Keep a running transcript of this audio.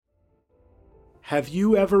Have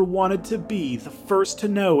you ever wanted to be the first to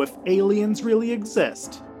know if aliens really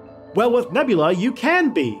exist? Well, with Nebula, you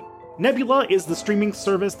can be! Nebula is the streaming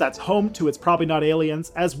service that's home to It's Probably Not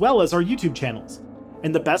Aliens, as well as our YouTube channels.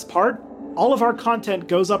 And the best part? All of our content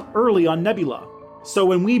goes up early on Nebula. So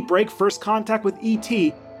when we break first contact with ET,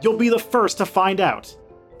 you'll be the first to find out.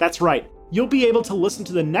 That's right, you'll be able to listen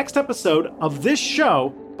to the next episode of this show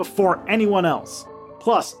before anyone else.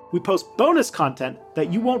 Plus, we post bonus content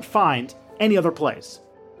that you won't find any other place.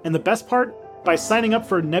 And the best part? By signing up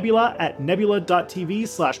for Nebula at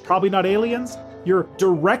nebula.tv/probablynotaliens, you're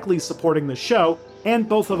directly supporting the show and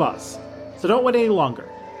both of us. So don't wait any longer.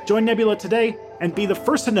 Join Nebula today and be the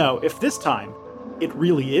first to know if this time it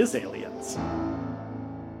really is aliens.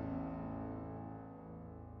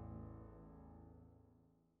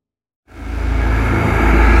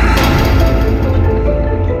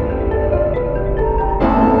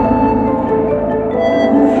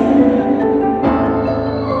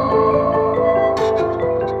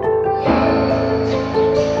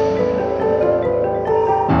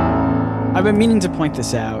 I've been meaning to point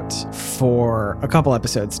this out for a couple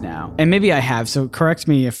episodes now, and maybe I have, so stop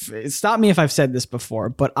me if I've said this before,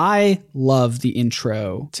 but I love the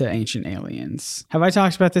intro to Ancient Aliens. Have I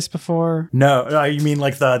talked about this before? No, you mean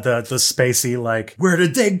like the spacey, like, where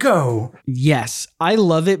did they go? Yes, I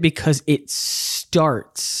love it because it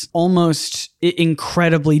starts almost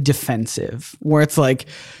incredibly defensive, where it's like,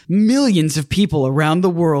 millions of people around the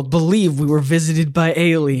world believe we were visited by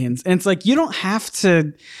aliens. And it's like, you don't have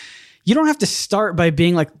to start by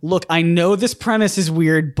being like, look, I know this premise is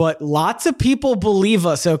weird, but lots of people believe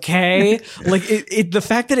us, okay? Like, the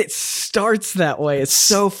fact that it starts that way is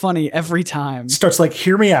so funny every time. Starts like,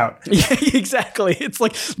 hear me out. Yeah, exactly. It's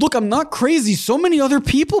like, look, I'm not crazy. So many other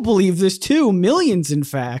people believe this too. Millions, in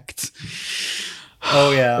fact.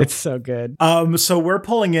 Oh, yeah. It's so good. So we're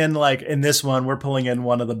pulling in, like, in this one, we're pulling in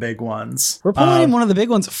one of the big ones. We're pulling in one of the big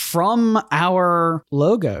ones from our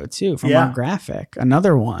logo, too, from our graphic.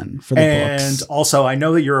 Another one for the books. And also, I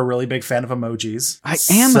know that you're a really big fan of emojis. I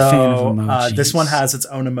am a fan of emojis. This one has its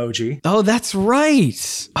own emoji. Oh, that's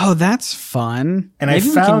right. Oh, that's fun. And maybe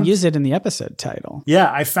we can use it in the episode title.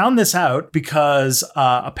 Yeah, I found this out because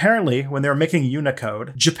apparently when they were making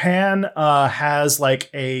Unicode, Japan has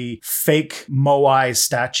like a fake Moai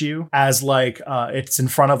statue as like it's in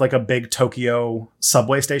front of like a big Tokyo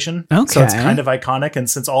subway station. Okay. So it's kind of iconic. And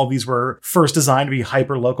since all of these were first designed to be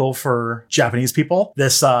hyper local for Japanese people,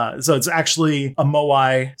 this so it's actually a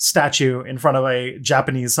Moai statue in front of a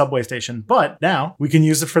Japanese subway station. But now we can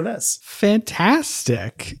use it for this.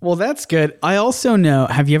 Fantastic. Well, that's good. I also know,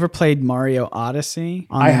 have you ever played Mario Odyssey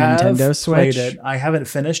on the Nintendo Switch? Played it. I haven't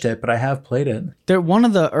finished it, but I have played it. They're one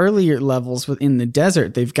of the earlier levels within the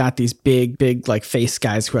desert. They've got these big like face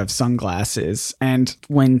guys who have sunglasses. And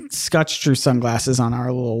when Scutch drew sunglasses on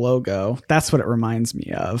our little logo, that's what it reminds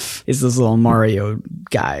me of, is those little Mario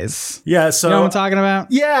guys. Yeah, so you know what I'm talking about?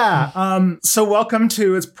 Yeah. So welcome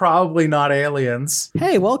to It's Probably Not Aliens.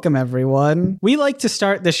 Hey, welcome everyone. We like to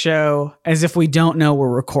start the show as if we don't know we're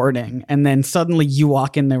recording, and then suddenly you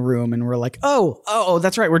walk in the room and we're like, oh,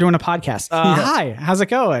 that's right, we're doing a podcast. Hi, how's it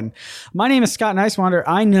going? My name is Scott Nicewander.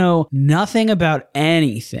 I know nothing about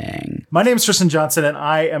anything. My name is Tristan Johnson, and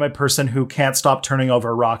I am a person who can't stop turning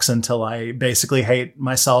over rocks until I basically hate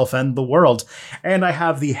myself and the world. And I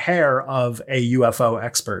have the hair of a UFO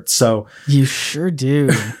expert. So you sure do.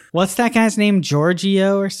 What's that guy's name?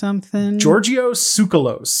 Giorgio or something? Giorgio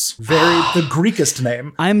Tsoukalos. The Greekest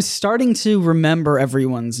name. I'm starting to remember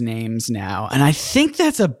everyone's names now, and I think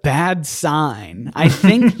that's a bad sign. I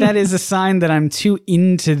think that is a sign that I'm too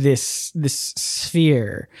into this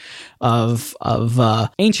sphere of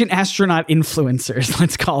ancient astronaut influencers,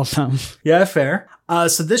 let's call them. Yeah, fair.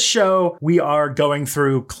 So this show, we are going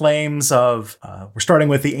through claims of, we're starting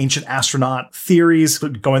with the ancient astronaut theories,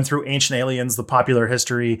 going through Ancient Aliens, the Popular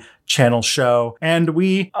History Channel show. And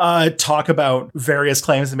we talk about various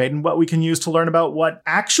claims made and what we can use to learn about what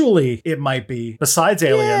actually it might be besides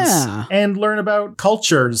aliens, and learn about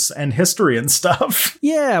cultures and history and stuff.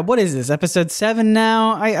 Yeah, what is this, episode 7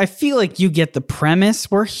 now? I feel like you get the premise.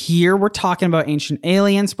 We're here, we're talking about ancient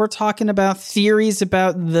aliens, we're talking about theories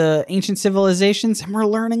about the ancient civilizations, and we're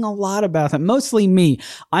learning a lot about them. Mostly me.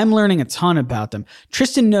 I'm learning a ton about them.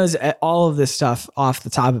 Tristan knows all of this stuff off the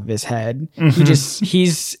top of his head.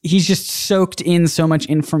 Mm-hmm. He's just soaked in so much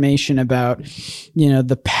information about,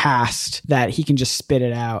 the past that he can just spit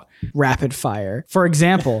it out rapid fire. For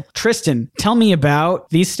example, Tristan, tell me about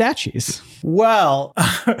these statues. Well,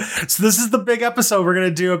 so this is the big episode we're going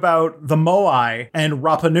to do about the Moai and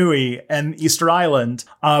Rapa Nui and Easter Island.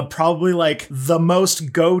 Probably like the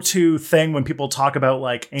most go-to thing when people talk talk about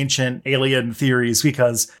like ancient alien theories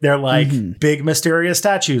because they're like big mysterious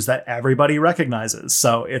statues that everybody recognizes.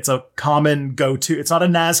 So it's a common go-to. It's not a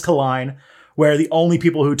Nazca line where the only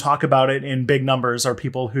people who talk about it in big numbers are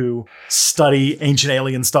people who study ancient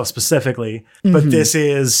alien stuff specifically. But this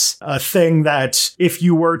is a thing that if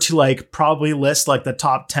you were to like probably list like the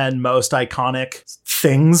top 10 most iconic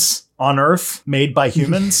things on Earth made by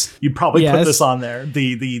humans, you'd probably put this on there.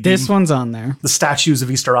 This one's on there. The statues of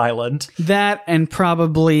Easter Island. That and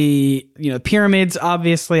probably, pyramids,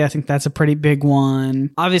 obviously. I think that's a pretty big one.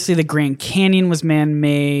 Obviously, the Grand Canyon was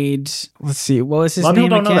man-made. Let's see. What was his name again?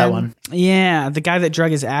 A lot of people don't know that one. Yeah, the guy that drug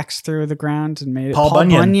his axe through the ground and made it. Paul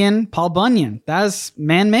Bunyan. Paul Bunyan. That was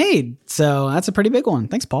man-made. So that's a pretty big one.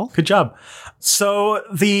 Thanks, Paul. Good job. So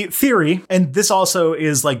the theory, and this also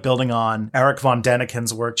is like building on Eric von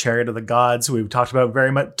Daniken's work, Chariot of the Gods, who we've talked about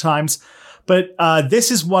very much times. But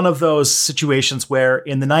this is one of those situations where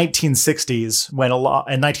in the 1960s,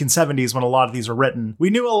 and 1970s, when a lot of these were written,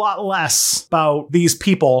 we knew a lot less about these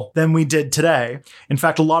people than we did today. In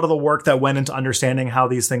fact, a lot of the work that went into understanding how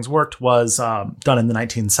these things worked was done in the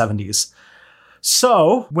 1970s.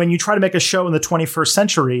 So when you try to make a show in the 21st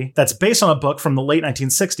century that's based on a book from the late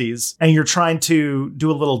 1960s, and you're trying to do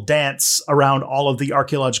a little dance around all of the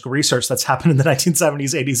archaeological research that's happened in the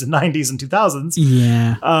 1970s, 80s, and 90s and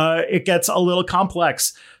 2000s, it gets a little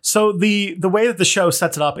complex. So the way that the show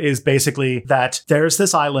sets it up is basically that there's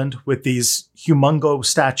this island with these humongo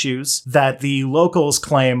statues that the locals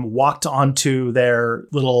claim walked onto their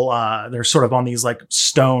little, they're sort of on these like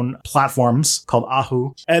stone platforms called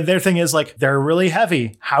ahu. And their thing is like, they're really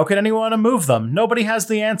heavy. How could anyone move them? Nobody has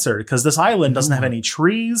the answer because this island doesn't have any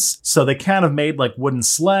trees. So they kind of made like wooden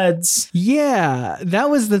sleds. Yeah, that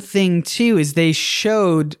was the thing too, is they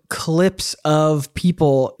showed clips of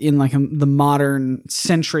people in like the modern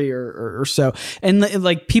century or so. And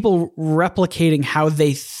like people replicating how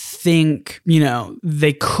they think,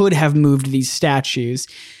 they could have moved these statues.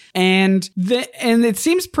 And it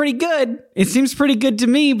seems pretty good. It seems pretty good to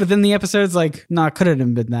me. But then the episode's like, no, it couldn't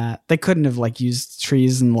have been that. They couldn't have like used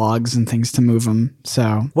trees and logs and things to move them.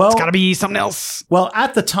 So it's got to be something else. Well,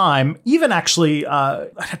 at the time, even actually, I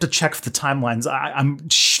have to check the timelines. I'm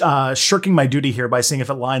shirking my duty here by seeing if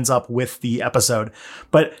it lines up with the episode.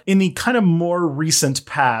 But in the kind of more recent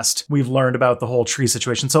past, we've learned about the whole tree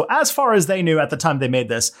situation. So as far as they knew at the time they made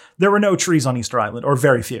this, there were no trees on Easter Island, or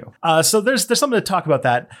very few. So there's something to talk about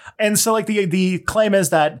that. And so like the claim is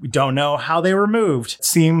that we don't know how they were moved. It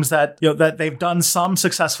seems that, that they've done some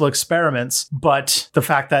successful experiments, but the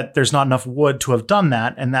fact that there's not enough wood to have done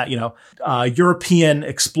that, and that, European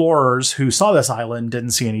explorers who saw this island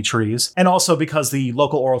didn't see any trees. And also because the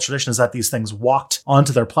local oral tradition is that these things walked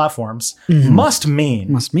onto their platforms, must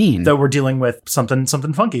mean that we're dealing with something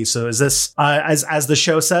funky. So is this, as the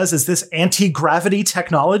show says, is this anti-gravity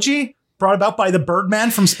technology brought about by the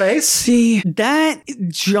Birdman from space? See, that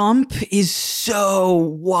jump is so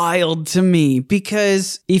wild to me,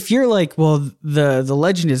 because if you're like, well, the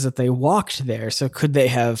legend is that they walked there, so could they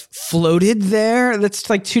have floated there?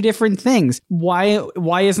 That's like two different things.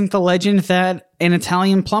 Why isn't the legend that an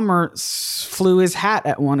Italian plumber flew his hat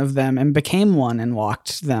at one of them and became one and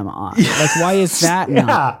walked them on? Like, why is that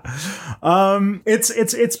not?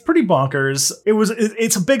 It's pretty bonkers.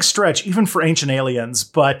 It's a big stretch even for Ancient Aliens,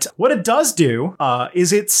 but what it does do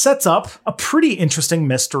is it sets up a pretty interesting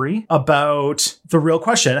mystery about the real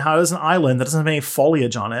question: how does an island that doesn't have any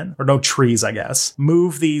foliage on it, or no trees, I guess,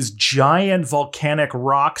 move these giant volcanic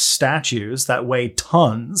rock statues that weigh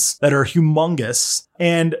tons, that are humongous,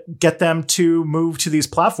 and get them to move to these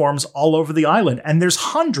platforms all over the island? And there's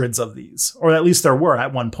hundreds of these, or at least there were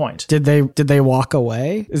at one point. Did they walk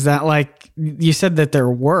away? Is that like, you said that there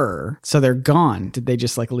were, so they're gone. Did they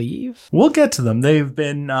just like leave? We'll get to them. They've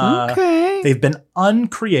been they've been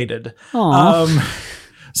uncreated.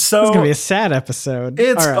 So it's gonna be a sad episode.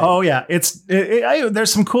 It's right. Oh yeah,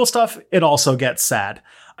 there's some cool stuff. It also gets sad.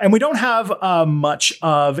 And we don't have much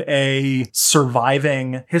of a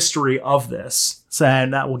surviving history of this.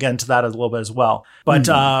 And we'll get into that a little bit as well. But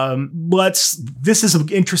this is an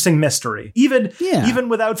interesting mystery. Even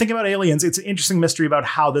without thinking about aliens, it's an interesting mystery about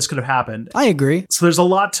how this could have happened. I agree. So there's a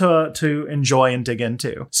lot to enjoy and dig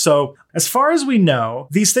into. So as far as we know,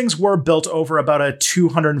 these things were built over about a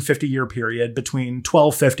 250-year period between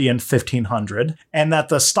 1250 and 1500. And that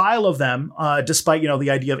the style of them, despite, the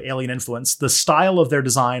idea of alien influence, the style of their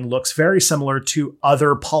design looks very similar to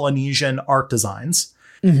other Polynesian art designs.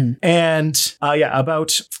 And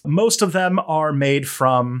about most of them are made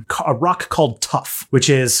from a rock called tuff, which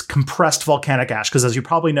is compressed volcanic ash. Because as you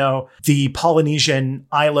probably know, the Polynesian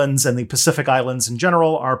islands and the Pacific islands in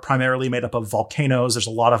general are primarily made up of volcanoes. There's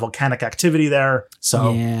a lot of volcanic activity there.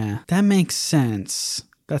 So yeah, that makes sense.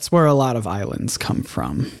 That's where a lot of islands come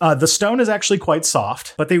from. The stone is actually quite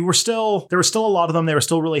soft, but there were still a lot of them. They were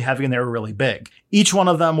still really heavy and they were really big. Each one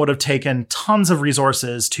of them would have taken tons of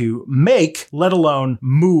resources to make, let alone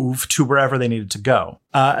move to wherever they needed to go.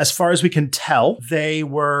 As far as we can tell, they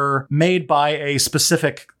were made by a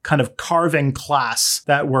specific kind of carving class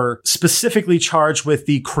that were specifically charged with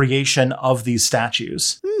the creation of these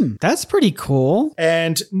statues. That's pretty cool.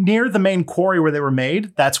 And near the main quarry where they were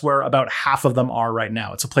made, that's where about half of them are right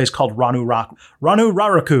now. It's a place called Raraku.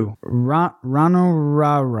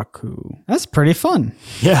 Raraku. That's pretty fun.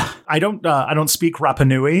 Yeah. I don't speak Rapa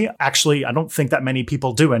Nui. Actually, I don't think that many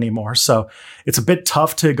people do anymore. So it's a bit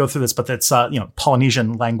tough to go through this, but it's Polynesian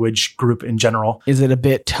language group in general. Is it a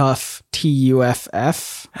bit tough? TUFF?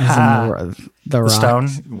 As in the rock. Stone?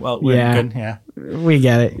 Well, we're good. Yeah. We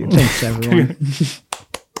get it. Thanks, everyone.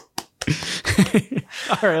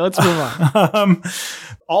 All right, let's move on.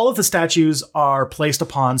 All of the statues are placed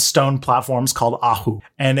upon stone platforms called ahu,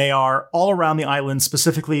 and they are all around the island,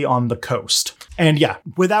 specifically on the coast. And yeah,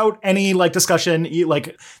 without any discussion,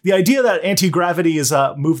 the idea that anti-gravity is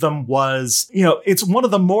move them was, it's one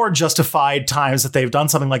of the more justified times that they've done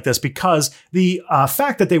something like this, because the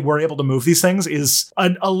fact that they were able to move these things is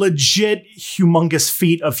a legit humongous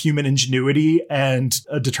feat of human ingenuity and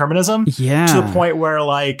determinism. Yeah. To the point where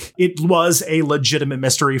it was a legitimate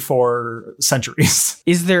mystery for centuries.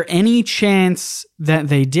 Is there any chance that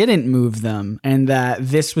they didn't move them and that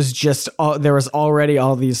this was just there was already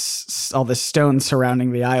all this stone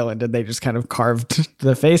surrounding the island and they just kind of carved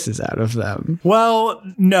the faces out of them? Well,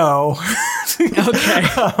 no. Okay.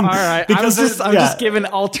 All right. I'm just giving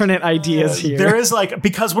alternate ideas here. There is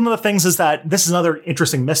because one of the things is that this is another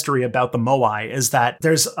interesting mystery about the Moai is that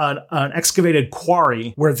there's an excavated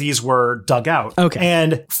quarry where these were dug out. Okay.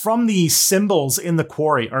 And from the symbols in the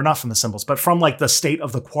quarry, or not from the symbols, but from the state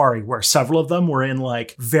of the quarry where several of them were in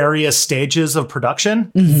various stages of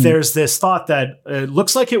production, there's this thought that it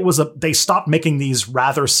looks like it was they stopped making these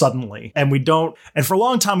rather suddenly. And for a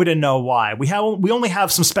long time we didn't know why. We only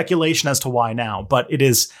have some speculation as to why now, but it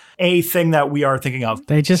is a thing that we are thinking of.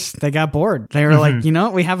 They got bored. They were like, you know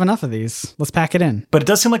what? We have enough of these. Let's pack it in. But it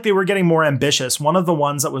does seem like they were getting more ambitious. One of the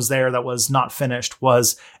ones that was there that was not finished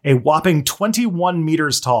was a whopping 21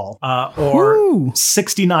 meters tall, or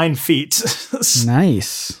 69 feet.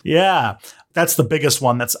 Nice. Yeah. That's the biggest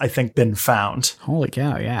one that's, I think, been found. Holy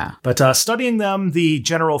cow, yeah. But studying them, the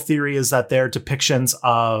general theory is that they're depictions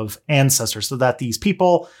of ancestors, so that these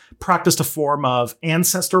people practiced a form of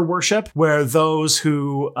ancestor worship where those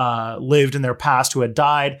who lived in their past, who had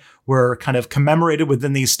died, were kind of commemorated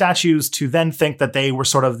within these statues to then think that they were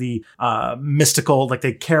sort of the mystical,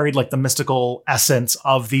 they carried the mystical essence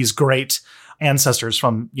of these great ancestors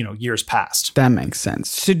from, years past. That makes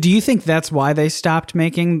sense. So do you think that's why they stopped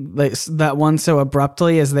making that one so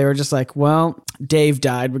abruptly, as they were just like, well, Dave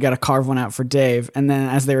died, we got to carve one out for Dave. And then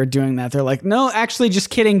as they were doing that, they're like, no, actually,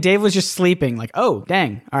 just kidding. Dave was just sleeping. Oh,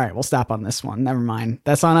 dang. All right, we'll stop on this one. Never mind.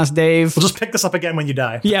 That's on us, Dave. We'll just pick this up again when you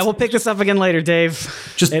die. Yeah, we'll pick this up again later, Dave.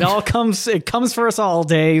 It comes for us all,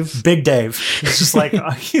 Dave. Big Dave. It's just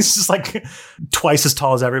he's just twice as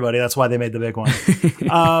tall as everybody. That's why they made the big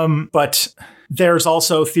one. But there's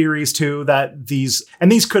also theories too that these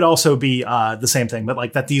could also be the same thing,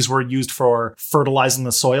 but that these were used for fertilizing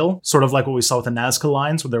the soil, sort of like what we saw with the Nazca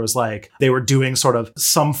lines, where there was they were doing sort of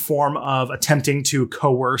some form of attempting to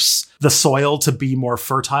coerce the soil to be more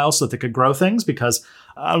fertile so that they could grow things. Because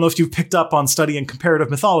I don't know if you've picked up on studying comparative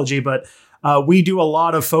mythology, but we do a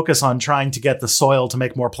lot of focus on trying to get the soil to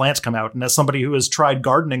make more plants come out. And as somebody who has tried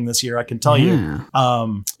gardening this year, I can tell you,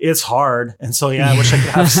 it's hard. And so, I wish I could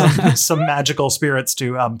have some magical spirits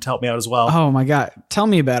to help me out as well. Oh my God. Tell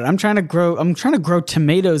me about it. I'm trying to grow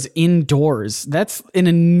tomatoes indoors. That's an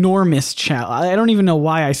enormous challenge. I don't even know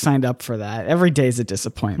why I signed up for that. Every day is a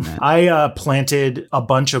disappointment. I planted a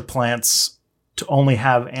bunch of plants to only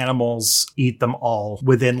have animals eat them all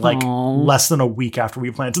within less than a week after we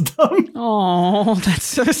planted them. Oh, that's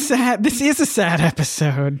so sad. This is a sad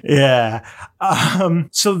episode. Yeah.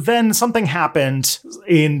 So then something happened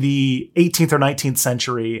in the 18th or 19th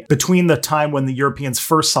century between the time when the Europeans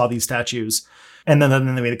first saw these statues and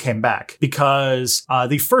then they came back, because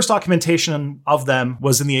the first documentation of them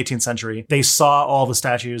was in the 18th century. They saw all the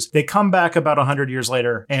statues. They come back about 100 years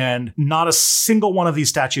later, and not a single one of these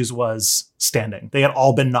statues was standing. They had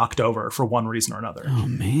all been knocked over for one reason or another. Oh,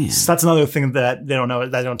 man. So that's another thing that they don't know,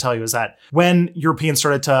 that they don't tell you, is that when Europeans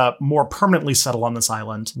started to more permanently settle on this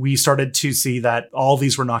island, we started to see that all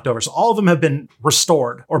these were knocked over. So all of them have been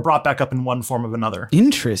restored or brought back up in one form or another.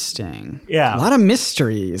 Interesting. Yeah. A lot of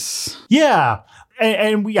mysteries. Yeah.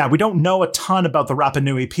 And we don't know a ton about the Rapa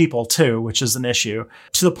Nui people too, which is an issue,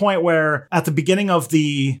 to the point where at the beginning of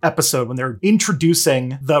the episode, when they're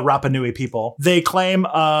introducing the Rapa Nui people, they claim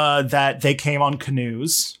that they came on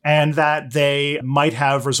canoes and that they might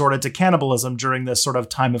have resorted to cannibalism during this sort of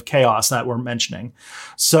time of chaos that we're mentioning.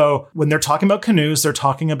 So when they're talking about canoes, they're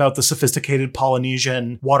talking about the sophisticated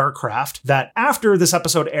Polynesian watercraft that after this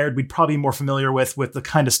episode aired, we'd probably be more familiar with the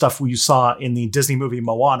kind of stuff we saw in the Disney movie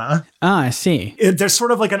Moana. Ah, I see. There's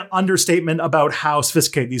sort of like an understatement about how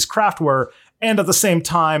sophisticated these craft were. And at the same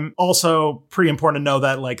time, also pretty important to know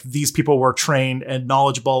that like these people were trained and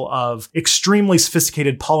knowledgeable of extremely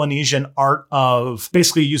sophisticated Polynesian art of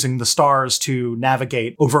basically using the stars to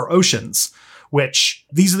navigate over oceans, which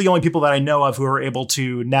these are the only people that I know of who are able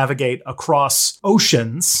to navigate across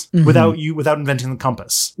oceans without inventing the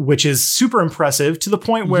compass, which is super impressive, to the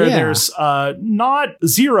point where there's not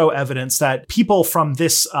zero evidence that people from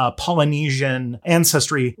this Polynesian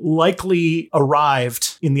ancestry likely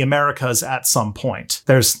arrived in the Americas at some point.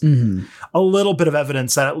 There's a little bit of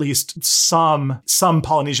evidence that at least some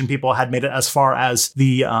Polynesian people had made it as far as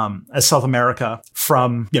the as South America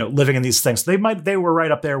from living in these things. They were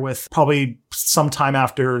right up there with probably sometime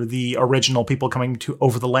after the original people coming to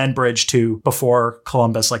over the land bridge to before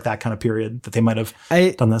Columbus, like that kind of period that they might have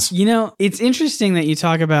done this. It's interesting that you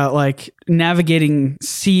talk about like navigating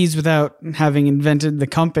seas without having invented the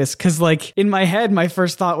compass. Cause like in my head, my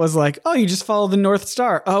first thought was like, oh, you just follow the North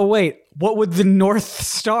Star. Oh, wait. What would the North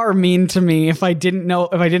Star mean to me if I didn't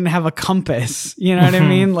have a compass? You know what I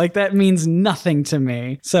mean? Like that means nothing to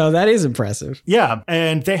me. So that is impressive. Yeah.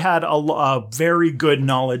 And they had a very good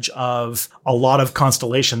knowledge of a lot of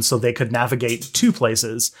constellations, so they could navigate to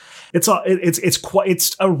places. It's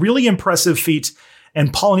a really impressive feat.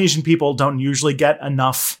 And Polynesian people don't usually get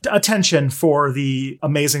enough attention for the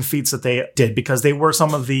amazing feats that they did, because they were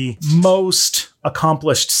some of the most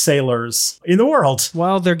accomplished sailors in the world.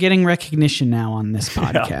 Well, they're getting recognition now on this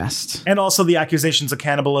podcast. Yeah. And also the accusations of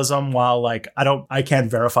cannibalism, while like I can't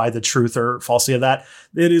verify the truth or falsity of that,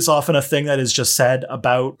 it is often a thing that is just said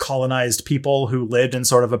about colonized people who lived in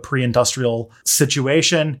sort of a pre-industrial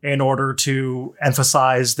situation in order to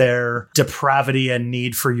emphasize their depravity and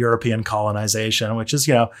need for European colonization, which is,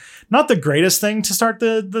 not the greatest thing to start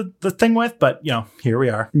the thing with, but here we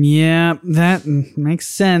are. Yeah, that makes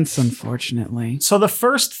sense, unfortunately. So the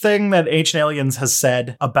first thing that Ancient Aliens has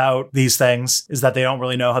said about these things is that they don't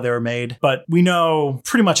really know how they were made, but we know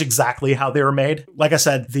pretty much exactly how they were made. Like I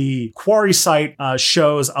said, the quarry site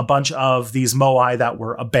shows a bunch of these moai that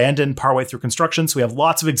were abandoned partway through construction. So we have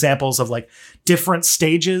lots of examples of like different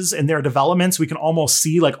stages in their developments. We can almost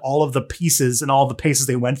see like all of the pieces and all the paces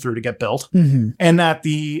they went through to get built. And that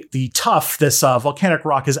the tuff, this volcanic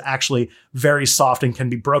rock, is actually very soft and can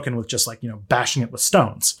be broken with just like, bashing it with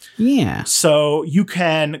stones. Yeah. So you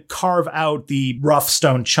can carve out the rough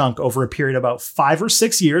stone chunk over a period of about 5 or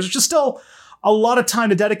 6 years, which is still a lot of time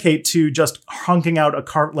to dedicate to just hunking out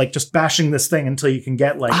just bashing this thing until you can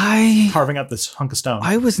get carving out this hunk of stone.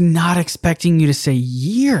 I was not expecting you to say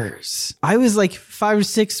years. I was like 5 or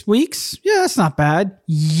 6 weeks. Yeah, that's not bad.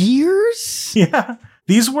 Years? Yeah.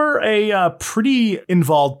 These were a pretty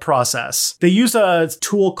involved process. They used a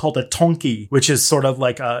tool called a tonki, which is sort of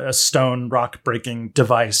like a stone rock breaking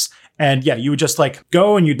device. And yeah, you would just like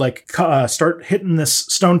go and you'd like start hitting this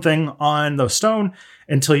stone thing on the stone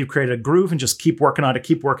until you create a groove, and just keep working at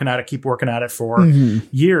it for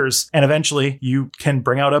years. And eventually you can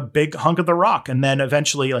bring out a big hunk of the rock. And then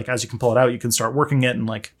eventually, like as you can pull it out, you can start working it and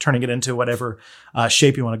like turning it into whatever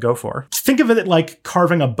shape you want to go for. Think of it like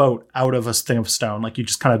carving a boat out of a thing of stone. Like you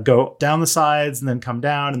just kind of go down the sides and then come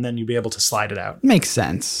down, and then you'd be able to slide it out. Makes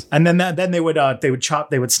sense. And then they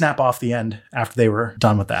would snap off the end after they were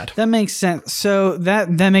done with that. That makes sense. So that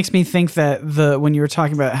makes me think that when you were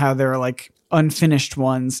talking about how they're like unfinished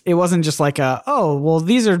ones, it wasn't just like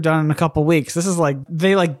these are done in a couple weeks. This is like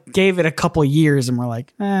they like gave it a couple years and were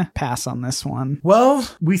like, pass on this one. Well,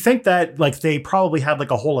 we think that like they probably had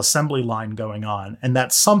like a whole assembly line going on, and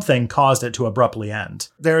that something caused it to abruptly end.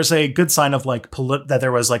 There's a good sign of like that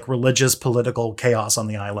there was like religious political chaos on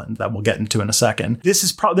the island that we'll get into in a second. This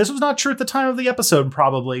was not true at the time of the episode,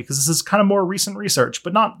 probably, because this is kind of more recent research,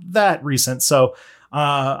 but not that recent. So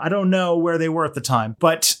I don't know where they were at the time,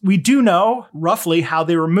 but we do know roughly how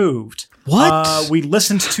they were moved. What? We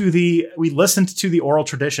listened to the oral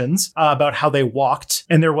traditions about how they walked,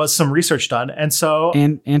 and there was some research done. And so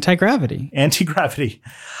anti-gravity.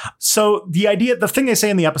 So the thing they say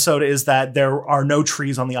in the episode is that there are no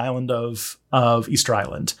trees on the island of Easter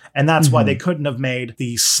Island. And that's why they couldn't have made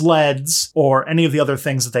the sleds or any of the other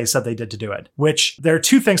things that they said they did to do it, which there are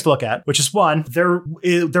two things to look at, which is one, there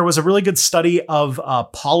was a really good study of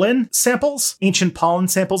pollen samples, ancient pollen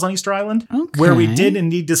samples on Easter Island, where we did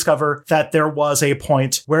indeed discover that there was a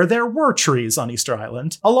point where there were trees on Easter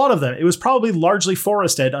Island. A lot of them. It was probably largely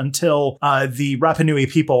forested until the Rapa Nui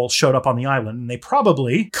people showed up on the island, and they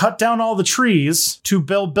probably cut down all the trees to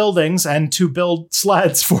build buildings and to build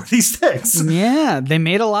sleds for these things. Yeah, they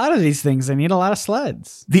made a lot of these things. They need a lot of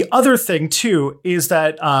sleds. The other thing, too, is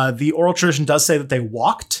that the oral tradition does say that they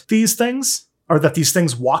walked these things, or that these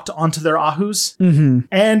things walked onto their ahus.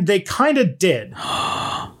 And they kind of did.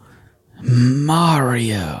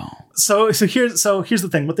 Mario. So here's the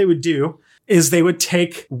thing. What they would do is they would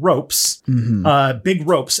take ropes, big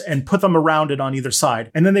ropes, and put them around it on either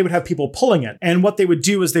side. And then they would have people pulling it. And what they would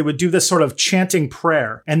do is they would do this sort of chanting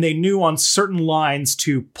prayer. And they knew on certain lines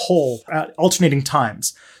to pull at alternating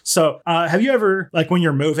times. So have you ever, like when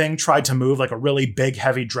you're moving, tried to move like a really big,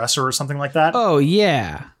 heavy dresser or something like that? Oh,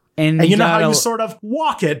 yeah. And you know how you sort of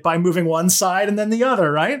walk it by moving one side and then the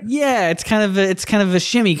other, right? Yeah, it's kind of a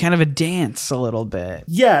shimmy, kind of a dance a little bit.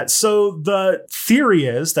 Yeah, so the theory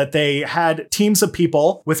is that they had teams of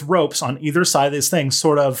people with ropes on either side of this thing,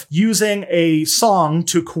 sort of using a song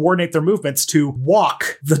to coordinate their movements to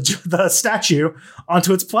walk the statue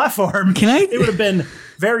onto its platform. It would have been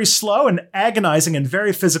very slow and agonizing and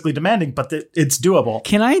very physically demanding, but it's doable.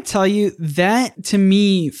 Can I tell you, that to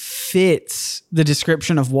me fits the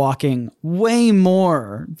description of walking way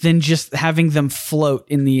more than just having them float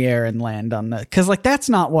in the air and land on the, because like that's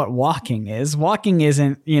not what walking is. Walking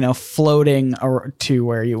isn't, floating to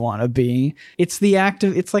where you want to be. It's the act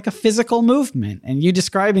of, it's like a physical movement, and you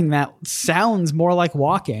describing that sounds more like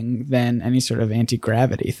walking than any sort of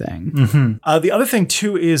anti-gravity thing. The other thing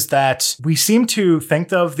too is that we seem to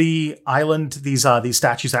think of the island, these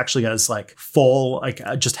statues actually as like full, like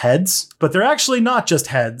just heads, but they're actually not just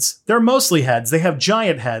heads. They're mostly heads. They have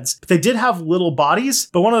giant heads, but they did have little bodies.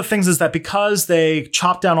 But one of the things is that because they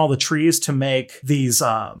chopped down all the trees to make these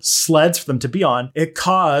sleds for them to be on, it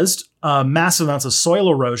caused massive amounts of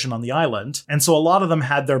soil erosion on the island. And so a lot of them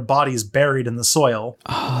had their bodies buried in the soil.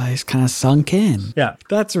 Oh, it's kind of sunk in. Yeah.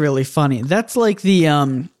 That's really funny. That's like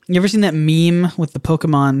the, you ever seen that meme with the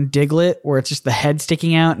Pokemon Diglett where it's just the head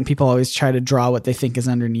sticking out and people always try to draw what they think is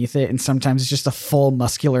underneath it, and sometimes it's just a full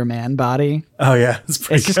muscular man body? Oh yeah, it's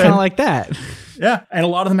just kind of like that. Yeah, and a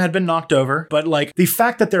lot of them had been knocked over, but like the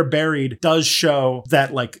fact that they're buried does show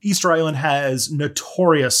that like Easter Island has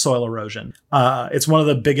notorious soil erosion. It's one of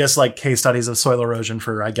the biggest like case studies of soil erosion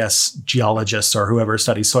for, I guess, geologists or whoever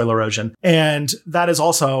studies soil erosion. And that is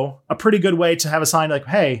also a pretty good way to have a sign like,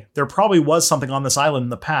 hey, there probably was something on this island in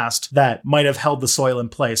the past that might have held the soil in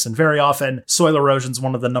place. And very often soil erosion is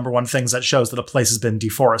one of the number one things that shows that a place has been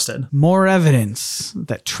deforested. More evidence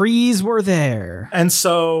that trees were there. And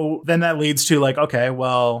so then that leads to like, okay,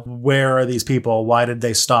 well, where are these people? Why did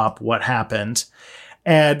they stop? What happened?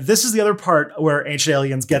 And this is the other part where Ancient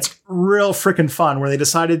Aliens gets real freaking fun, where they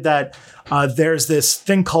decided that there's this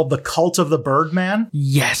thing called the Cult of the Birdman.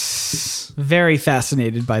 Yes. Very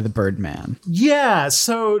fascinated by the Birdman. Yeah.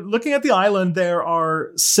 So looking at the island, there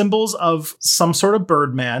are symbols of some sort of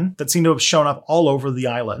Birdman that seem to have shown up all over the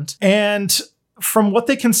island. And from what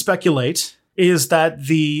they can speculate is that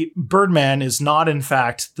the Birdman is not, in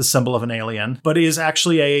fact, the symbol of an alien, but is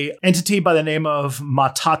actually an entity by the name of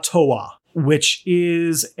Matatoa, which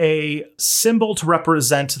is a symbol to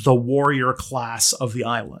represent the warrior class of the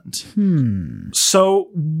island. So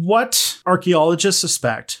what archaeologists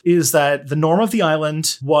suspect is that the norm of the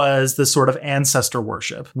island was this sort of ancestor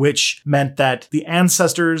worship, which meant that the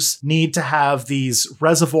ancestors need to have these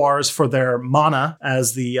reservoirs for their mana,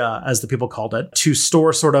 as the people called it, to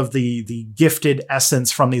store sort of the gifted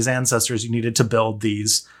essence from these ancestors you needed to build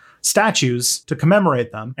these statues to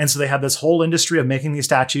commemorate them. And so they had this whole industry of making these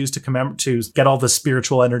statues to get all the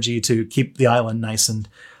spiritual energy to keep the island nice and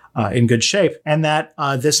in good shape. And that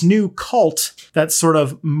this new cult that sort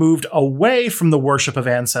of moved away from the worship of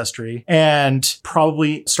ancestry and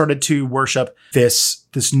probably started to worship this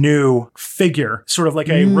this new figure, sort of like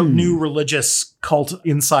a new religious cult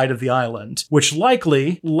inside of the island, which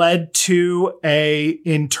likely led to a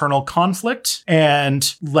internal conflict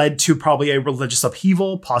and led to probably a religious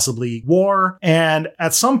upheaval, possibly war. And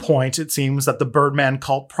at some point, it seems that the Birdman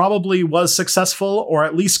cult probably was successful, or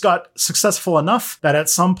at least got successful enough that at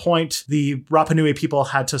some point the Rapa Nui people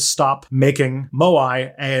had to stop making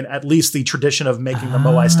moai, and at least the tradition of making the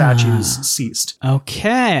moai statues ceased.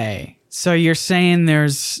 Okay. So you're saying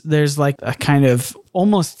there's like a kind of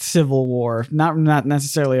almost civil war, not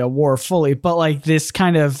necessarily a war fully, but like this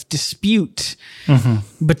kind of dispute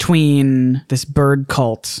between this bird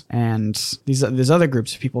cult and these other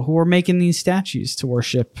groups of people who were making these statues to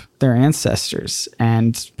worship their ancestors,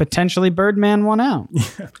 and potentially Birdman won out.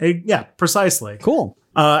 Yeah, precisely. Cool.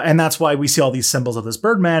 And that's why we see all these symbols of this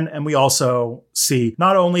Birdman. And we also see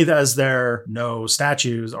not only as there no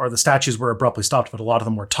statues, or the statues were abruptly stopped, but a lot of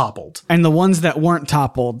them were toppled. And the ones that weren't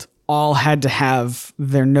toppled all had to have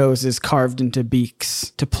their noses carved into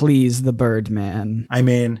beaks to please the Birdman. I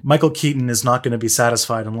mean, Michael Keaton is not going to be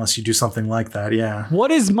satisfied unless you do something like that, yeah. What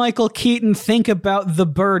does Michael Keaton think about the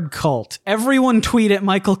bird cult? Everyone tweet at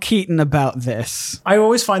Michael Keaton about this. I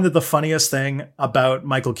always find that the funniest thing about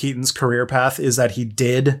Michael Keaton's career path is that he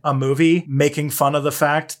did a movie making fun of the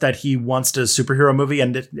fact that he once did a superhero movie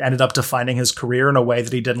and it ended up defining his career in a way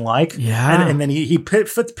that he didn't like. Yeah. And then he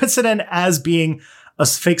puts it in as being a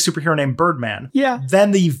fake superhero named Birdman. Yeah. Then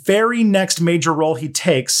the very next major role he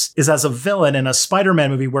takes is as a villain in a Spider-Man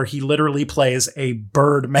movie where he literally plays a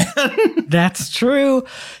Birdman. That's true.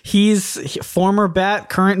 He's former Bat,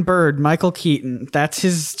 current Bird, Michael Keaton. That's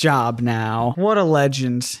his job now. What a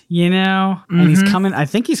legend, you know? And he's coming, I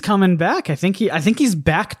think he's coming back. I think he's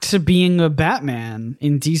back to being a Batman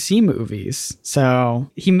in DC movies. So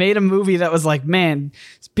he made a movie that was like, man,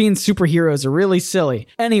 being superheroes are really silly.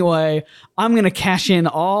 Anyway, I'm going to cash in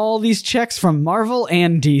all these checks from Marvel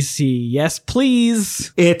and DC. Yes,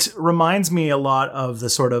 please. It reminds me a lot of the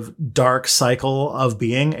sort of dark cycle of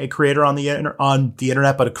being a creator on the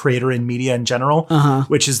internet, but a creator in media in general,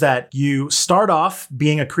 which is that you start off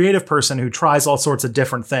being a creative person who tries all sorts of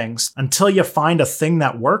different things until you find a thing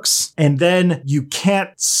that works, and then you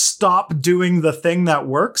can't stop doing the thing that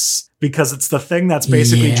works because it's the thing that's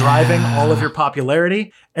basically driving all of your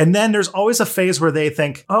popularity. And then there's always a phase where they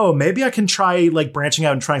think, oh, maybe I can try like branching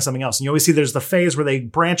out and trying something else. And you always see there's the phase where they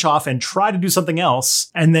branch off and try to do something else.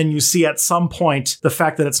 And then you see at some point, the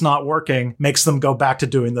fact that it's not working makes them go back to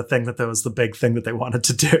doing the thing that was the big thing that they wanted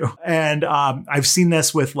to do. And I've seen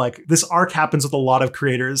this with like, this arc happens with a lot of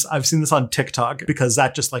creators. I've seen this on TikTok because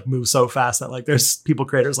that just like moves so fast that like there's people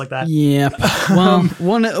creators like that. Yep. Well,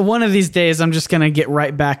 one of these days, I'm just going to get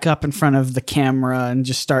right back up in front of the camera and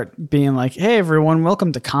just start being like, hey, everyone,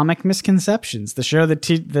 welcome to Comic Misconceptions, the show that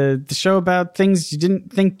the show about things you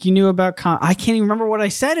didn't think you knew about. I can't even remember what I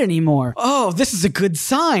said anymore. Oh, this is a good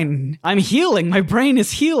sign. I'm healing. My brain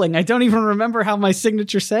is healing. I don't even remember how my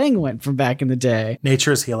signature saying went from back in the day.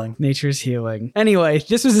 Nature is healing. Nature is healing. Anyway,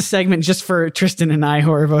 this was a segment just for Tristan and I,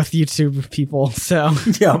 who are both YouTube people. So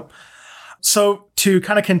yeah. So to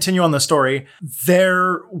kind of continue on the story,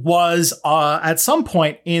 there was at some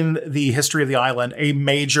point in the history of the island a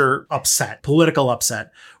major political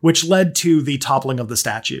upset, which led to the toppling of the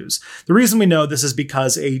statues. The reason we know this is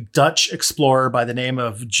because a Dutch explorer by the name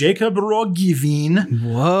of Jacob Roggeveen.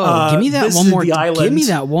 Whoa, give me that one more. Give me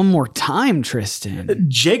that one more time, Tristan.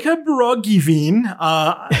 Jacob Roggeveen.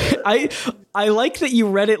 I like that you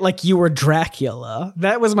read it like you were Dracula.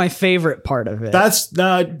 That was my favorite part of it. That's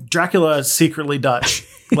Dracula is secretly Dutch.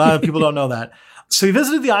 A lot of people don't know that. So he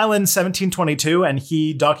visited the island in 1722 and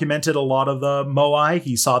he documented a lot of the moai.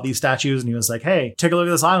 He saw these statues and he was like, hey, take a look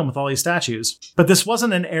at this island with all these statues. But this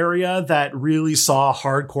wasn't an area that really saw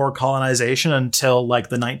hardcore colonization until like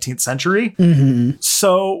the 19th century. Mm-hmm.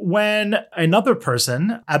 So when another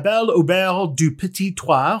person, Abel Hubert du Petit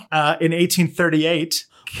Thouars, in 1838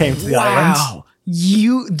 came to the island.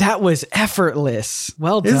 That was effortless.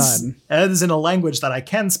 Well done. It is in a language that I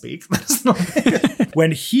can speak.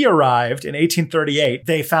 When he arrived in 1838,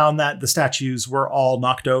 they found that the statues were all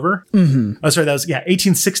knocked over. Mm-hmm. Oh, sorry, that was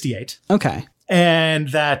 1868. Okay. And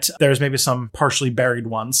that there's maybe some partially buried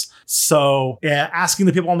ones. So asking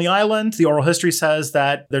the people on the island, the oral history says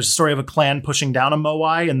that there's a story of a clan pushing down a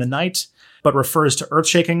moai in the night, but refers to earth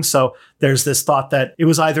shaking. So there's this thought that it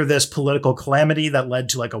was either this political calamity that led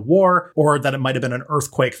to like a war, or that it might have been an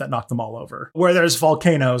earthquake that knocked them all over. Where there's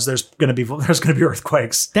volcanoes, there's going to be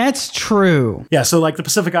earthquakes. That's true. Yeah, so like the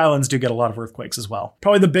Pacific Islands do get a lot of earthquakes as well.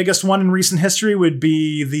 Probably the biggest one in recent history would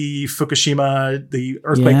be the Fukushima, the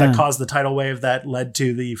earthquake that caused the tidal wave that led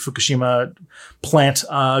to the Fukushima plant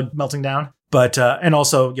melting down. But, and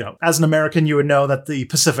also, as an American, you would know that the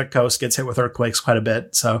Pacific coast gets hit with earthquakes quite a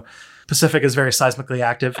bit. So Pacific is very seismically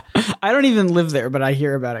active. I don't even live there, but I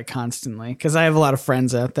hear about it constantly because I have a lot of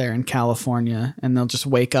friends out there in California, and they'll just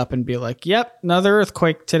wake up and be like, yep, another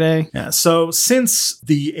earthquake today. Yeah. So since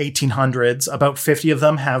the 1800s, about 50 of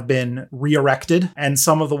them have been re-erected, and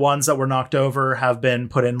some of the ones that were knocked over have been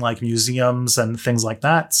put in like museums and things like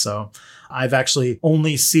that. So I've actually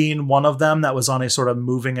only seen one of them that was on a sort of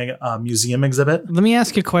moving museum exhibit. Let me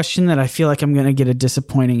ask you a question that I feel like I'm going to get a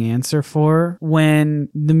disappointing answer for. When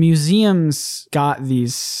the museums got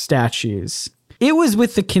these statues, it was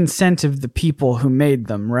with the consent of the people who made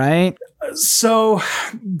them, right? So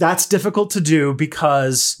that's difficult to do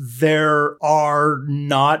because there are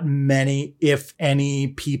not many, if any,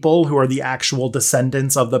 people who are the actual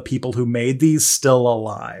descendants of the people who made these still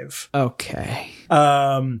alive. Okay.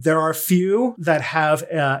 There are a few that have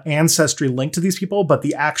ancestry linked to these people, but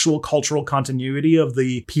the actual cultural continuity of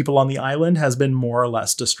the people on the island has been more or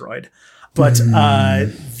less destroyed. But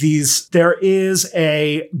there is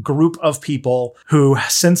a group of people who,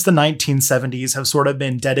 since the 1970s, have sort of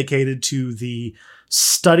been dedicated to the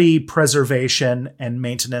study, preservation, and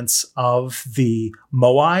maintenance of the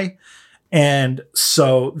moai. And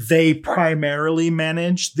so they primarily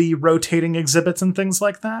manage the rotating exhibits and things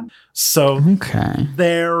like that. So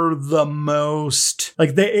they're the most,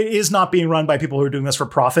 it is not being run by people who are doing this for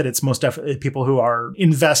profit. It's most definitely people who are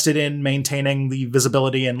invested in maintaining the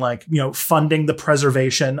visibility and funding the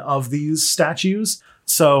preservation of these statues.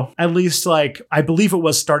 So at least I believe it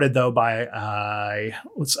was started though by,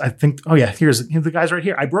 here's the guys right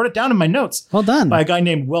here. I wrote it down in my notes. Well done. By a guy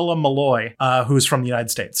named Willem Malloy, who's from the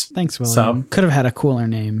United States. Thanks, Willem. So, could have had a cooler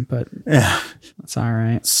name, but that's all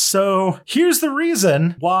right. So here's the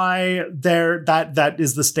reason why that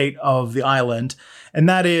is the state of the island. And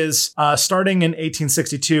that is starting in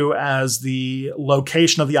 1862, as the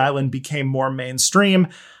location of the island became more mainstream,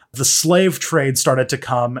 the slave trade started to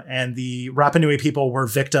come, and the Rapa Nui people were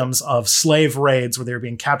victims of slave raids where they were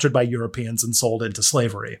being captured by Europeans and sold into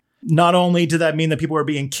slavery. Not only did that mean that people were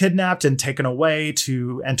being kidnapped and taken away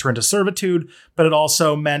to enter into servitude, but it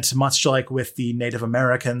also meant, much like with the Native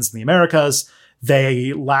Americans in the Americas,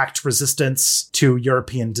 they lacked resistance to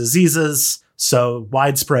European diseases. So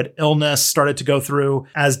widespread illness started to go through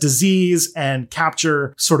as disease and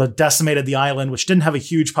capture sort of decimated the island, which didn't have a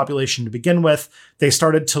huge population to begin with. They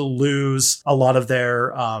started to lose a lot of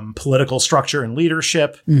their political structure and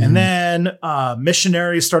leadership. Mm-hmm. And then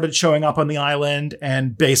missionaries started showing up on the island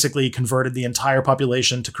and basically converted the entire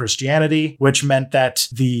population to Christianity, which meant that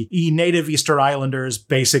the native Easter Islanders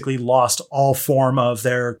basically lost all form of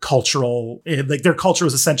their cultural, their culture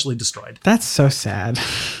was essentially destroyed. That's so sad.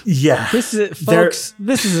 Yeah. Folks,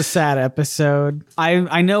 this is a sad episode.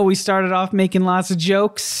 I know we started off making lots of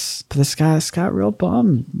jokes, but this got real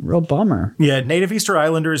bummer. Yeah, native Easter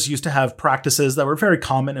Islanders used to have practices that were very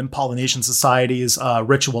common in Polynesian societies,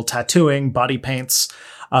 ritual tattooing, body paints,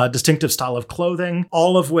 distinctive style of clothing,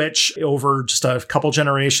 all of which over just a couple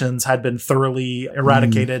generations had been thoroughly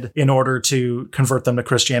eradicated in order to convert them to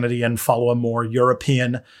Christianity and follow a more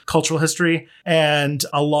European cultural history. And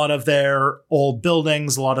a lot of their old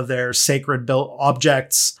buildings, a lot of their sacred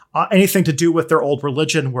objects, anything to do with their old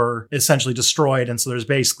religion were essentially destroyed. And so there's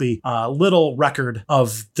basically little record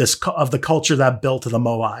of the culture that built the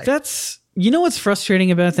moai. You know what's frustrating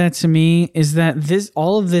about that to me is that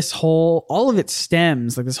all of it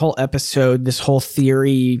stems, like this whole episode, this whole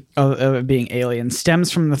theory of it being alien stems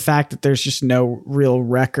from the fact that there's just no real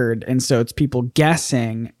record. And so it's people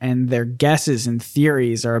guessing, and their guesses and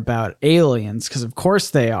theories are about aliens, because of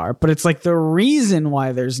course they are. But it's like the reason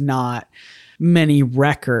why there's not many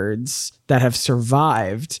records that have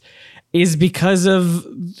survived is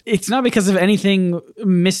it's not because of anything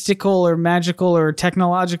mystical or magical or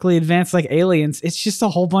technologically advanced like aliens. It's just a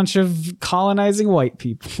whole bunch of colonizing white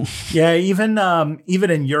people. Yeah, even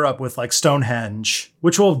in Europe with like Stonehenge,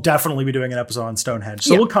 which we'll definitely be doing an episode on Stonehenge.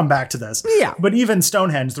 So we'll come back to this. Yeah. But even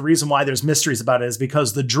Stonehenge, the reason why there's mysteries about it is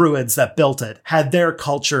because the Druids that built it had their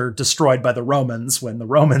culture destroyed by the Romans when the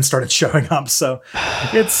Romans started showing up. So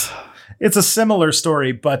it's a similar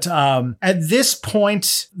story, but at this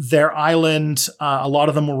point, their island, a lot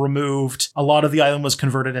of them were removed. A lot of the island was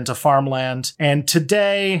converted into farmland. And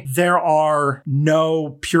today, there are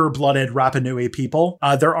no pure-blooded Rapa Nui people.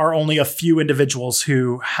 There are only a few individuals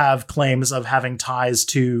who have claims of having ties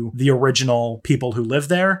to the original people who lived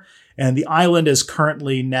there. And the island is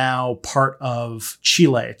currently now part of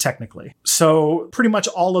Chile, technically. So pretty much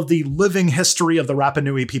all of the living history of the Rapa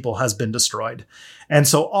Nui people has been destroyed. And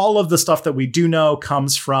so all of the stuff that we do know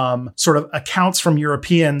comes from sort of accounts from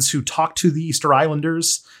Europeans who talked to the Easter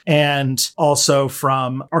Islanders and also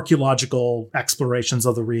from archaeological explorations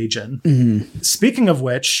of the region. Speaking of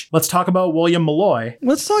which, let's talk about William Malloy.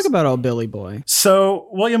 Let's talk about old Billy Boy. So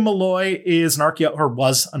William Malloy is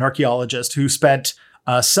was an archaeologist who spent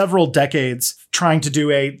several decades trying to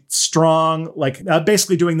do a strong,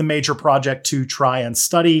 basically doing the major project to try and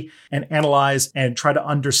study and analyze and try to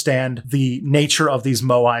understand the nature of these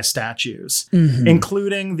Moai statues,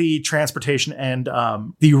 including the transportation and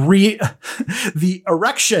the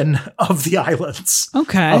erection of the islands.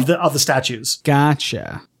 Okay. Of the statues.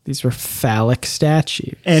 Gotcha. These were phallic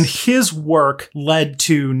statues. And his work led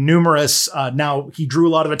to numerous, now he drew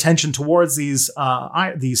a lot of attention towards these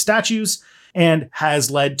statues, and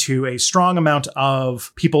has led to a strong amount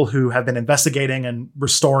of people who have been investigating and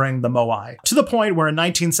restoring the Moai. To the point where in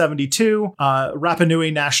 1972, Rapa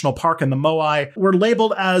Nui National Park and the Moai were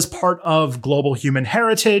labeled as part of global human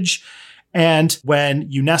heritage. And when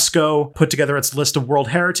UNESCO put together its list of World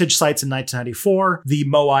Heritage Sites in 1994, the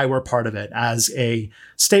Moai were part of it as a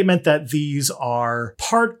statement that these are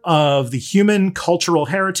part of the human cultural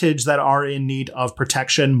heritage that are in need of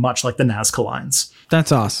protection, much like the Nazca Lines.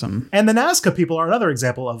 That's awesome. And the Nazca people are another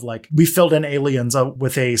example of we filled in aliens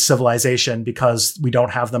with a civilization because we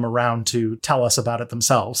don't have them around to tell us about it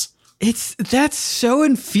themselves. That's so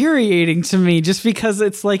infuriating to me, just because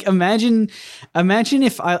it's like, imagine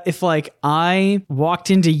if I walked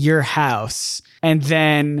into your house and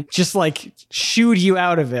then just shooed you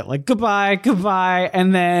out of it, goodbye.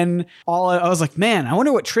 And then I was like, man, I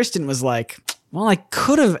wonder what Tristan was like. Well, I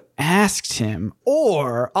could have asked him,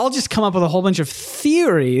 or I'll just come up with a whole bunch of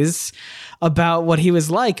theories about what he was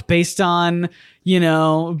like based on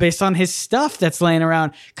his stuff that's laying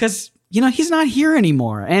around. 'Cause he's not here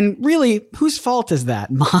anymore. And really, whose fault is that?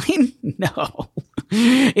 Mine? No.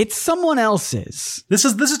 It's someone else's. This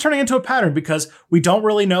is turning into a pattern because we don't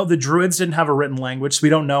really know. The Druids didn't have a written language, so we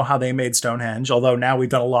don't know how they made Stonehenge, although now we've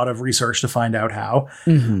done a lot of research to find out how.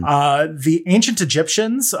 The ancient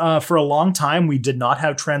Egyptians, for a long time, we did not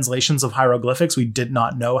have translations of hieroglyphics. We did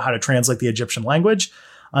not know how to translate the Egyptian language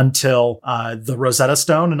until the Rosetta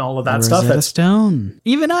Stone and all of that stuff. Rosetta Stone.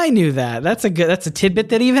 Even I knew that. That's a tidbit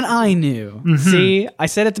that even I knew. See, I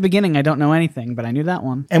said at the beginning I don't know anything, but I knew that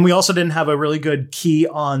one. And we also didn't have a really good key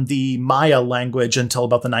on the Maya language until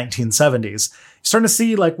about the 1970s. You're starting to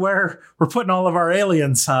see where we're putting all of our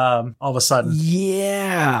aliens all of a sudden.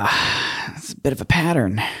 Yeah. It's a bit of a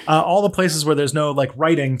pattern. All the places where there's no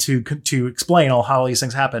writing to explain how these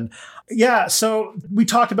things happen. Yeah, so we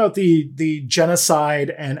talked about the genocide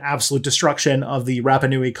and absolute destruction of the Rapa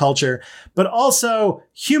Nui culture, but also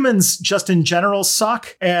humans just in general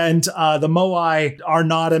suck, and the Moai are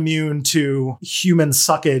not immune to human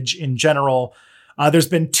suckage in general. There's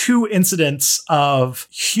been 2 incidents of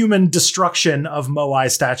human destruction of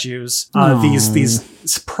Moai statues.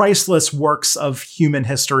 These priceless works of human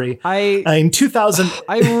history. In 2000,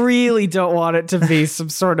 I really don't want it to be some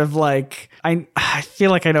sort of I feel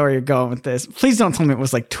like I know where you're going with this. Please don't tell me it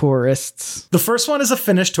was tourists. The first one is a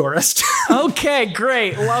Finnish tourist. Okay,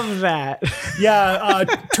 great. Love that. Yeah.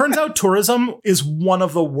 Turns out tourism is one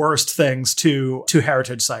of the worst things to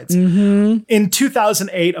heritage sites. In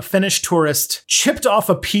 2008, a Finnish tourist chipped off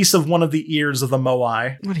a piece of one of the ears of the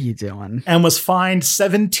Moai. What are you doing? And was fined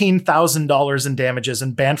 $17,000 in damages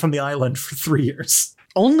and banned from the island for 3 years.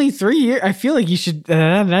 Only 3 years? I feel like you should.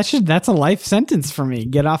 That's a life sentence for me.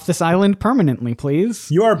 Get off this island permanently,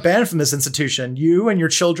 please. You are banned from this institution. You and your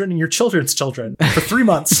children and your children's children for 3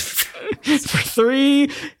 months. For 3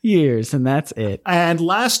 years, and that's it. And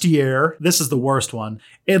last year, this is the worst one.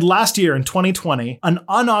 Last year in 2020, an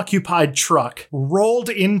unoccupied truck rolled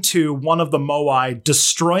into one of the Moai,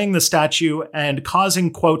 destroying the statue and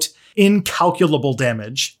causing, quote, incalculable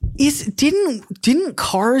damage. Didn't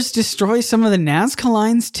cars destroy some of the Nazca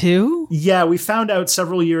Lines too? Yeah, we found out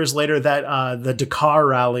several years later that the Dakar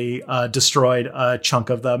rally destroyed a chunk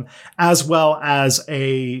of them, as well as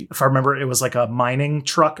if I remember, it was a mining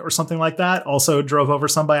truck or something like that, also drove over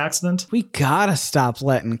some by accident. We gotta stop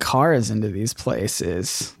letting cars into these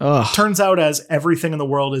places. Ugh. Turns out, as everything in the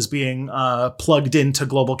world is being plugged into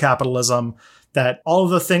global capitalism, that all of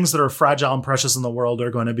the things that are fragile and precious in the world are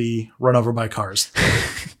going to be run over by cars.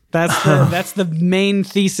 That's the main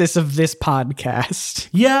thesis of this podcast.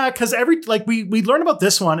 Yeah, because we learn about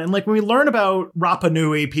this one, and when we learn about Rapa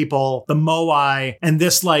Nui people, the Moai, and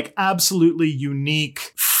this absolutely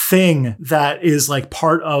unique thing that is like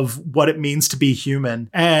part of what it means to be human.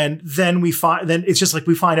 And then it's just like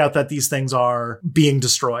we find out that these things are being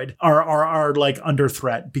destroyed, are like under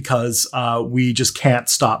threat because we just can't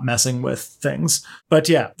stop messing with things. But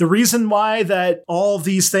yeah, the reason why that all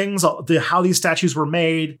these things, how these statues were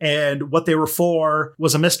made and what they were for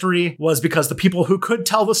was a mystery was because the people who could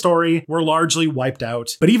tell the story were largely wiped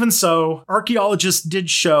out. But even so, archaeologists did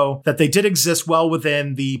show that they did exist well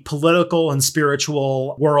within the political and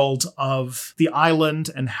spiritual world of the island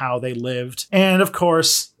and how they lived. And of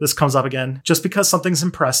course, this comes up again, just because something's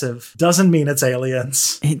impressive doesn't mean it's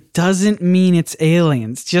aliens. It doesn't mean it's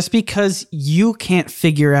aliens. Just because you can't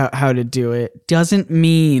figure out how to do it doesn't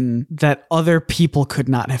mean that other people could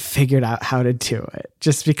not have figured out how to do it,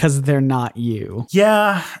 just because they're not you.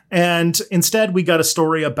 Yeah, and instead we got a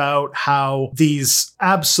story about how these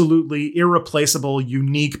absolutely irreplaceable,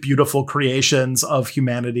 unique, beautiful creations of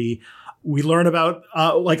humanity, we learn about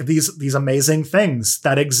like these amazing things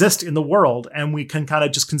that exist in the world. And we can kind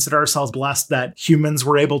of just consider ourselves blessed that humans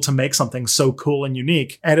were able to make something so cool and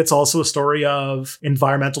unique. And it's also a story of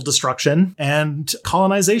environmental destruction and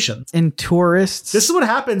colonization. And tourists. This is what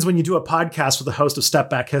happens when you do a podcast with a host of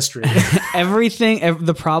Step Back History.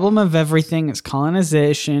 The problem of everything is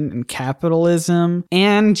colonization and capitalism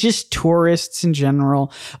and just tourists in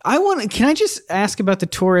general. Can I just ask about the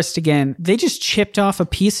tourist again? They just chipped off a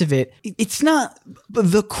piece of it. It's not,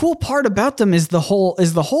 the cool part about them is the whole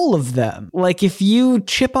of them. Like if you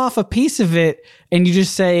chip off a piece of it and you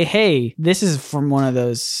just say, hey, this is from one of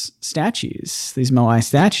those statues, these Moai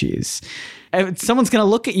statues, someone's going to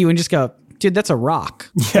look at you and just go, dude, that's a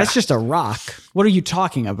rock. Yeah. That's just a rock. What are you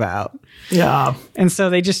talking about? Yeah. And so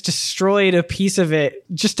they just destroyed a piece of it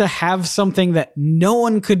just to have something that no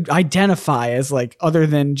one could identify as like other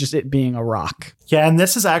than just it being a rock. Yeah, and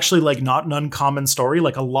this is actually like not an uncommon story.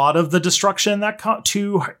 Like a lot of the destruction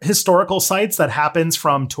to historical sites that happens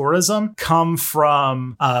from tourism come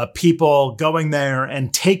from people going there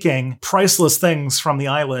and taking priceless things from the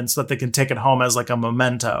island so that they can take it home as like a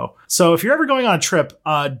memento. So if you're ever going on a trip,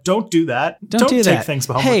 don't do that. Don't take things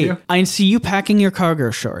home with you. I see you packing your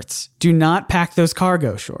cargo shorts. Do not pack those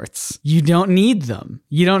cargo shorts. You don't need them.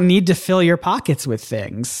 You don't need to fill your pockets with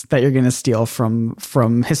things that you're going to steal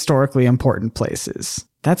from historically important places.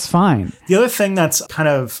 That's fine. The other thing that's kind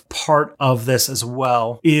of part of this as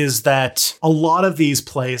well is that a lot of these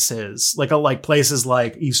places, like places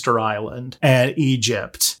like Easter Island and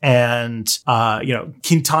Egypt and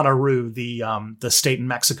Quintana Roo, the state in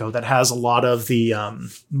Mexico that has a lot of the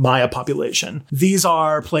Maya population. These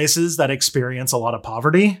are places that experience a lot of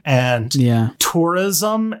poverty, and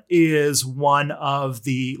tourism is one of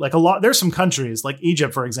the there's some countries like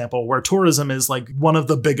Egypt, for example, where tourism is like one of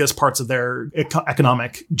the biggest parts of their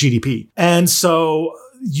economic GDP. And so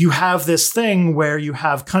you have this thing where you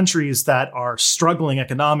have countries that are struggling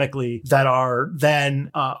economically that are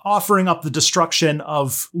then offering up the destruction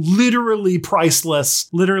of literally priceless,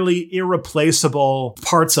 literally irreplaceable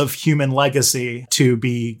parts of human legacy to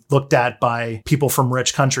be looked at by people from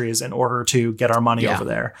rich countries in order to get our money over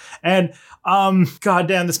there. And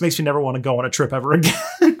goddamn, this makes me never want to go on a trip ever again.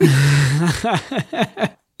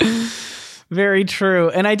 Very true.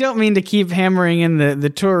 And I don't mean to keep hammering in the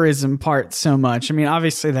tourism part so much. I mean,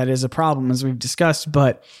 obviously that is a problem as we've discussed,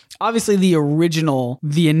 but obviously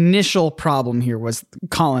the initial problem here was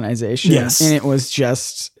colonization. Yes. And it was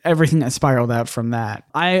just everything that spiraled out from that.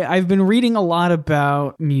 I've been reading a lot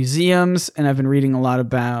about museums, and I've been reading a lot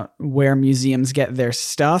about where museums get their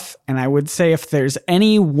stuff. And I would say if there's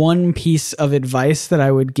any one piece of advice that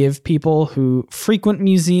I would give people who frequent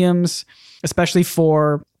museums, especially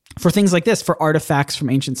for things like this, for artifacts from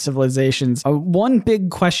ancient civilizations, one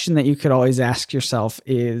big question that you could always ask yourself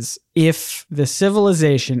is, if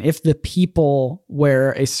the people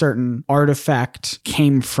where a certain artifact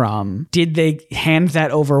came from, did they hand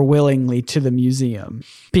that over willingly to the museum?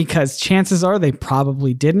 Because chances are they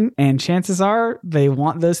probably didn't, and chances are they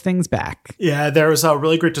want those things back. Yeah, there's a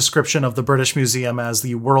really great description of the British Museum as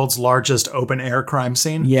the world's largest open-air crime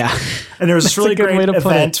scene. Yeah. And there was this really great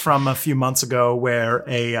event from a few months ago where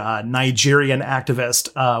a Nigerian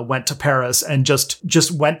activist went to Paris and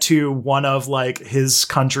just went to one of like his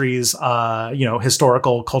country's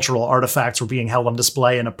historical cultural artifacts were being held on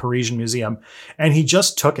display in a Parisian museum, and he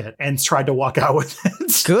just took it and tried to walk out with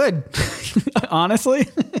it. Good. Honestly.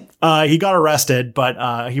 He got arrested,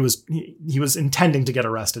 but he was intending to get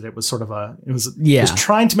arrested. It was sort of he was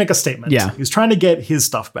trying to make a statement. Yeah. He was trying to get his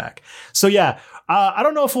stuff back. So yeah, I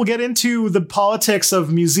don't know if we'll get into the politics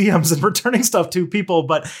of museums and returning stuff to people,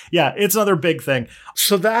 but yeah, it's another big thing.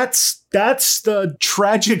 So that's That's the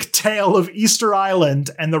tragic tale of Easter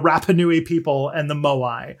Island and the Rapa Nui people and the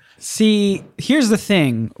Moai. See, here's the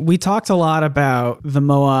thing. We talked a lot about the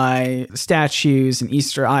Moai statues and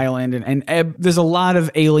Easter Island, and there's a lot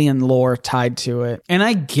of alien lore tied to it. And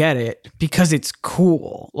I get it because it's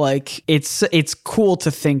cool. Like, it's cool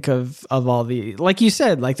to think of all the, like you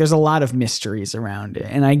said, like there's a lot of mysteries around it.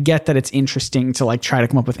 And I get that it's interesting to like try to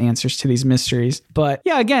come up with answers to these mysteries. But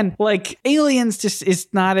yeah, again, like aliens just is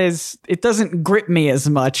not as, it doesn't grip me as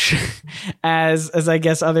much as I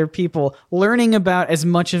guess other people. Learning about as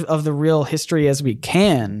much of the real history as we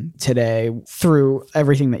can today through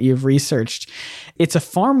everything that you've researched, it's a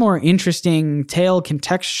far more interesting tale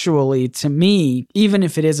contextually to me, even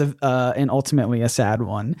if it is and ultimately a sad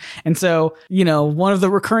one. And so, you know, one of the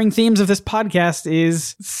recurring themes of this podcast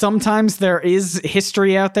is sometimes there is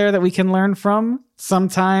history out there that we can learn from.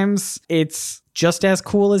 Sometimes it's just as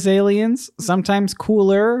cool as aliens, sometimes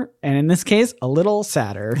cooler, and in this case, a little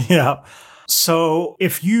sadder. Yeah. So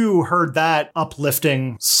if you heard that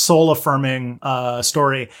uplifting, soul-affirming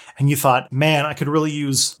story and you thought, man, I could really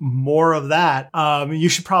use more of that, you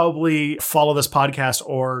should probably follow this podcast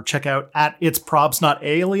or check out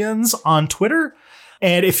 @It'sProbsNotAliens on Twitter.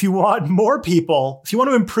 And if you want more people, if you want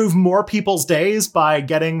to improve more people's days by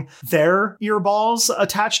getting their earballs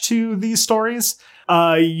attached to these stories,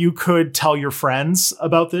 you could tell your friends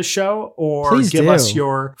about this show or Please give do. us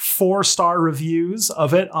your 4-star reviews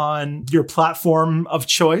of it on your platform of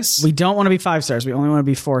choice. We don't want to be 5 stars. We only want to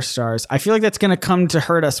be 4 stars. I feel like that's going to come to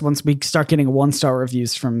hurt us once we start getting 1-star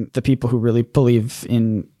reviews from the people who really believe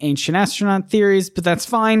in ancient astronaut theories, but that's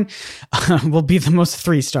fine. We'll be the most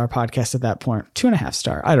 3-star podcast at that point. 2.5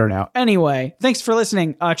 star. I don't know. Anyway, thanks for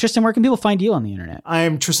listening. Tristan, where can people find you on the internet?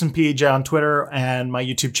 I'm Tristan PJ on Twitter, and my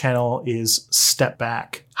YouTube channel is Step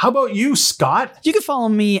Back. How about you, Scott? You can follow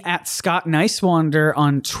me at Scott Nicewander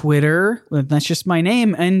on Twitter. That's just my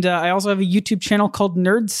name. And I also have a YouTube channel called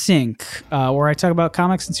Nerd Sync, where I talk about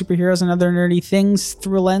comics and superheroes and other nerdy things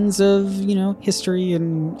through a lens of, you know, history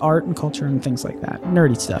and art and culture and things like that.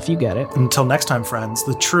 Nerdy stuff. You get it. Until next time, friends,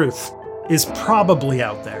 the truth is probably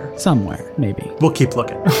out there. Somewhere, maybe. We'll keep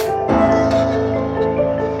looking.